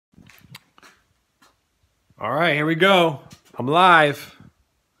All right, here we go. I'm live.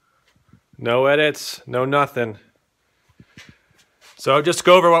 No edits, no nothing. So just to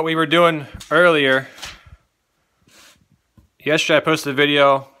go over what we were doing earlier. Yesterday I posted a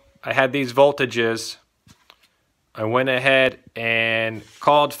video. I had these voltages. I went ahead and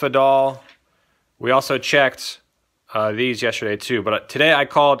called Fidel. We also checked these yesterday too. But today I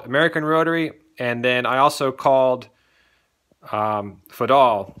called American Rotary, and then I also called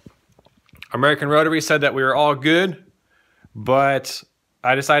Fidel. American Rotary said that we were all good, but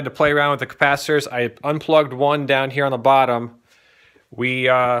I decided to play around with the capacitors. I unplugged one down here on the bottom. We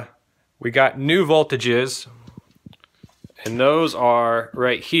got new voltages, and those are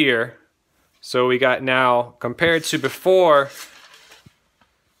right here. So we got now, compared to before,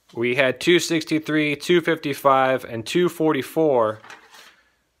 we had 263, 255, and 244.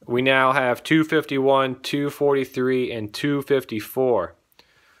 We now have 251, 243, and 254.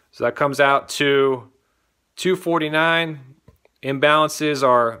 So that comes out to 249. Imbalances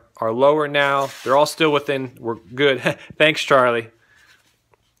are lower now. They're all still within, we're good. Thanks, Charlie.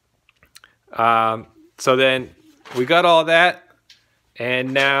 So then we got all that,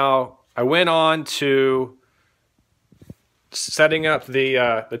 and now I went on to setting up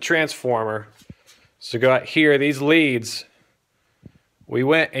the transformer. So got here, these leads. We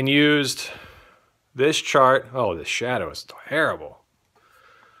went and used this chart. Oh, the shadow is terrible.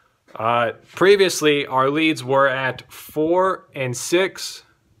 Previously, our leads were at 4 and 6,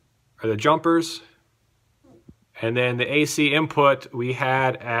 or the jumpers, and then the AC input we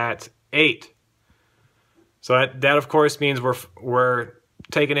had at 8. So that of course means we're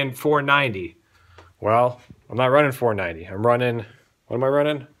taking in 490. Well, I'm not running 490. I'm running, what am I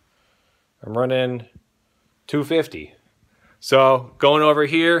running? I'm running 250. So going over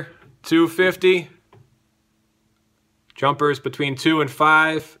here, 250, jumpers between 2 and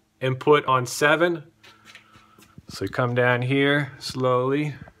 5. Input on 7. So come down here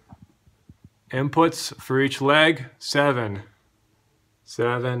slowly. Inputs for each leg, 7,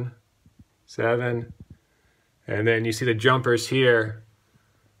 7, 7. And then you see the jumpers here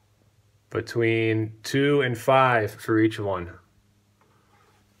between 2 and 5 for each one.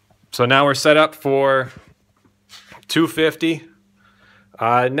 So now we're set up for 250.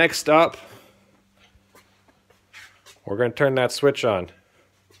 Next up, we're going to turn that switch on.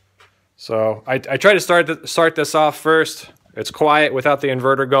 So I try to start this off first. It's quiet without the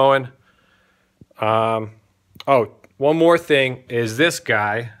inverter going. Oh, one more thing is this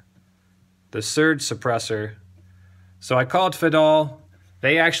guy, the surge suppressor. So I called Fidel.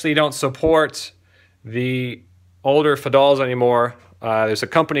 They actually don't support the older Fidels anymore. There's a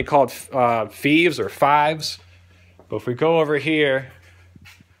company called Fives or Fives. But if we go over here,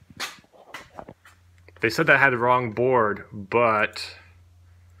 they said that I had the wrong board, but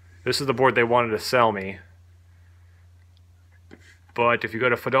this is the board they wanted to sell me. But if you go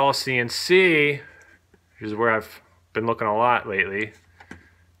to Fidel CNC, which is where I've been looking a lot lately,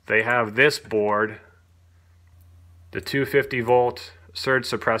 they have this board, the 250 volt surge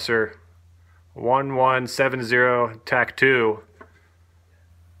suppressor, 1170 TAC2. You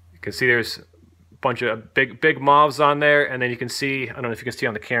can see there's a bunch of big mauves on there, and then you can see, I don't know if you can see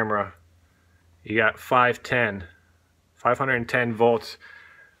on the camera, you got 510 volts.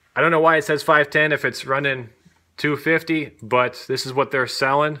 I don't know why it says 510 if it's running 250, but this is what they're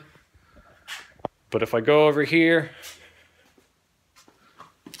selling. But if I go over here,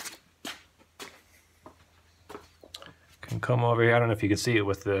 can come over here. I don't know if you can see it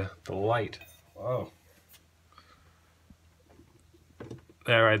with the light. Whoa.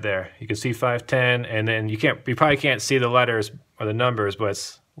 There, right there. You can see 510, and then you probably can't see the letters or the numbers, but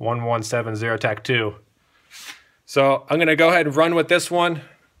it's 1170 TAC2. So I'm gonna go ahead and run with this one.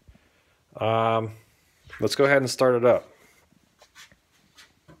 Let's go ahead and start it up.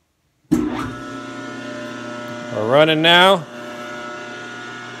 We're running now.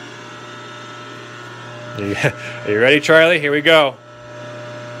 Are you ready, Charlie? Here we go.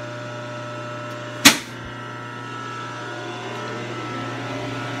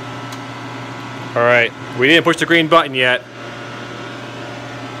 All right, we didn't push the green button yet.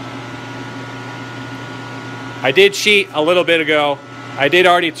 I did cheat a little bit ago. I did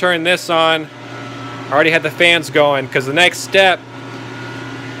already turn this on. I already had the fans going, because the next step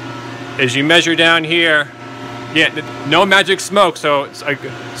is you measure down here. Yeah, no magic smoke, so it's like,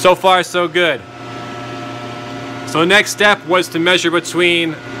 so far so good. So the next step was to measure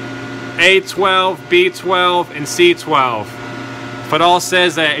between A12, B12, and C12. Fidel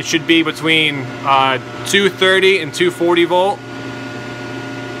says that it should be between 230 and 240 volt.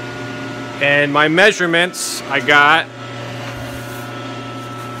 And my measurements I got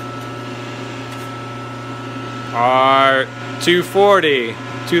are 240,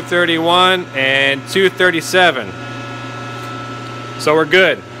 231, and 237. So we're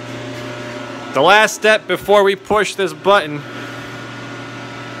good. The last step before we push this button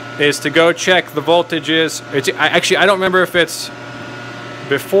is to go check the voltages. Actually, I don't remember if it's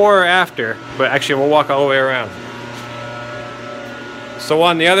before or after, but actually we'll walk all the way around. So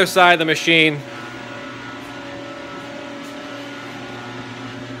on the other side of the machine,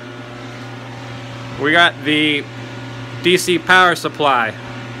 we got the DC power supply,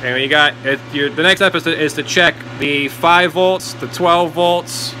 and we got it. The next step is to check the 5 volts, the 12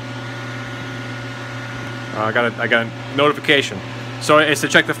 volts. I got a notification. So it's to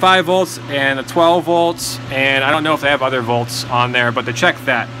check the 5 volts and the 12 volts, and I don't know if they have other volts on there, but to check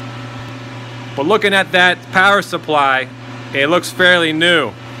that. But looking at that power supply, it looks fairly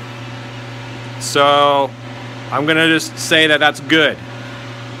new. So I'm gonna just say that that's good.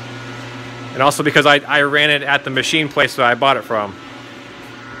 And also because I ran it at the machine place that I bought it from.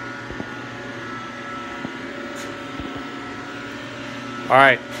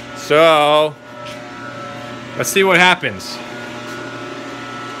 Alright, so let's see what happens.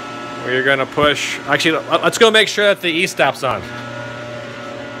 We're gonna push. Actually, let's go make sure that the E-stop's on.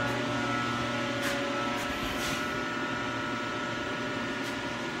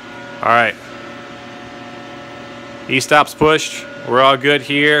 Alright. E-stop's pushed. We're all good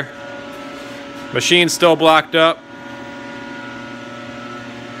here. Machine's still blocked up.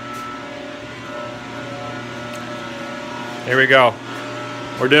 Here we go.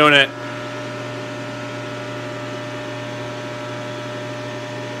 We're doing it.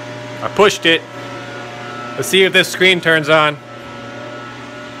 I pushed it. Let's see if this screen turns on.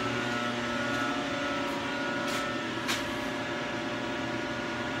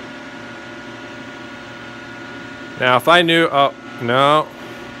 Now if I knew, oh, no.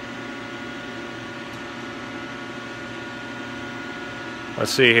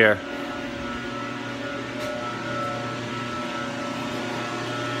 Let's see here.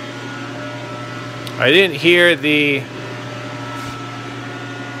 I didn't hear the...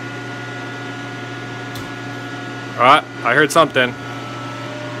 I heard something.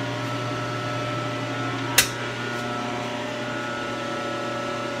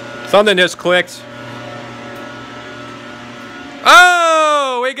 Something just clicked.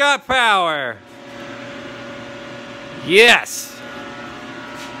 Oh, we got power. Yes.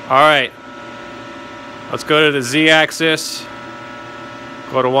 All right. Let's go to the Z-axis.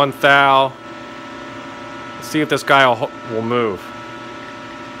 Go to 1 thou. Let's see if this guy will move.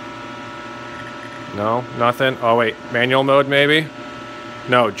 No, nothing. Oh wait, manual mode maybe?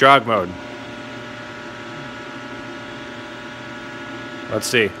 No, jog mode. Let's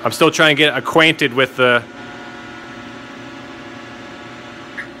see. I'm still trying to get acquainted with the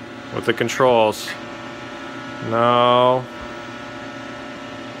controls. No.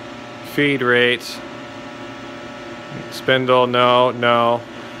 Feed rate. Spindle, no, no.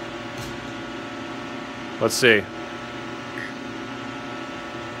 Let's see.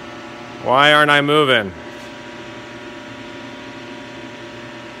 Why aren't I moving?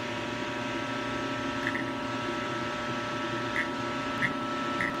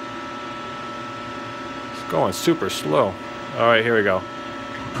 It's going super slow. All right, here we go.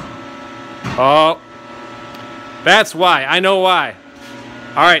 Oh, that's why. I know why.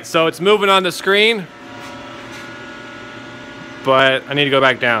 All right, so it's moving on the screen, but I need to go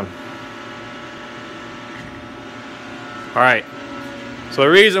back down. All right. So the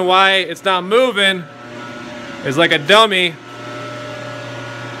reason why it's not moving is like a dummy.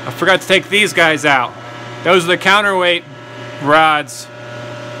 I forgot to take these guys out. Those are the counterweight rods.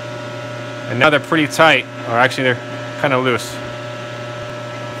 And now they're pretty tight. Or actually they're kind of loose.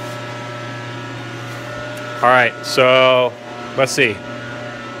 Alright, so let's see.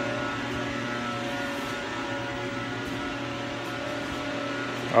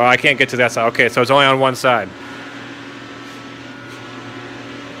 Oh, I can't get to that side. Okay, so it's only on one side.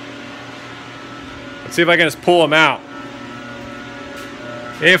 Let's see if I can just pull them out.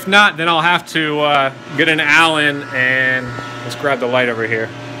 If not, then I'll have to get an Allen and let's grab the light over here.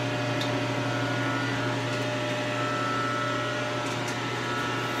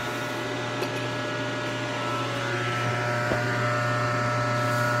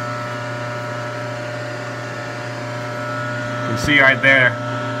 You can see right there.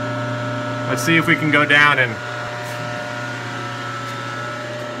 Let's see if we can go down and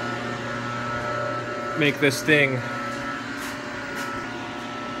make this thing.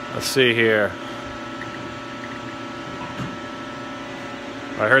 Let's see here.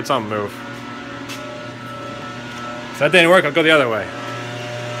 I heard something move. If that didn't work, I'll go the other way.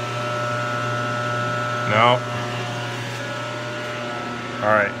 No.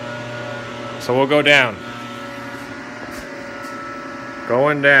 Alright. So we'll go down.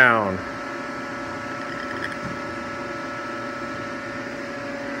 Going down.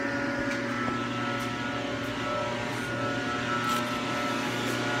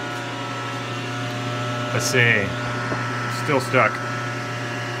 Let's see. Still stuck.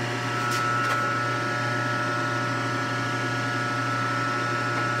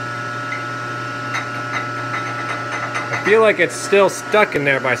 I feel like it's still stuck in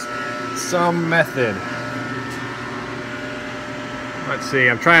there by some method. Let's see,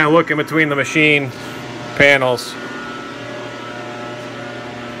 I'm trying to look in between the machine panels.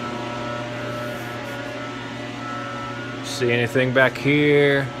 See anything back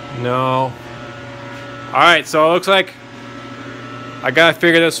here? No. Alright, so it looks like I gotta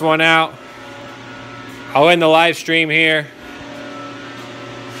figure this one out. I'll end the live stream here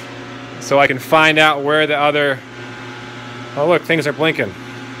so I can find out where the other... Oh look, things are blinking.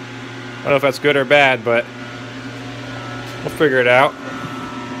 I don't know if that's good or bad, but we'll figure it out.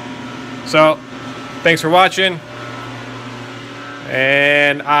 So, thanks for watching.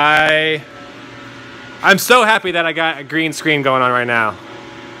 And I'm so happy that I got a green screen going on right now.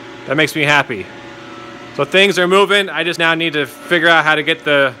 That makes me happy. So things are moving. I just now need to figure out how to get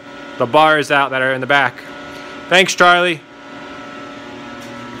the bars out that are in the back. Thanks, Charlie.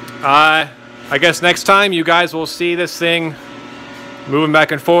 I guess next time you guys will see this thing moving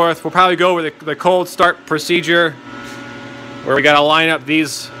back and forth. We'll probably go over the cold start procedure, where we gotta line up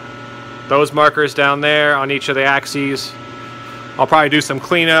those markers down there on each of the axes. I'll probably do some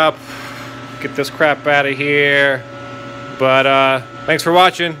cleanup, get this crap out of here. But thanks for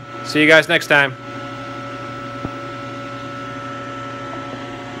watching. See you guys next time.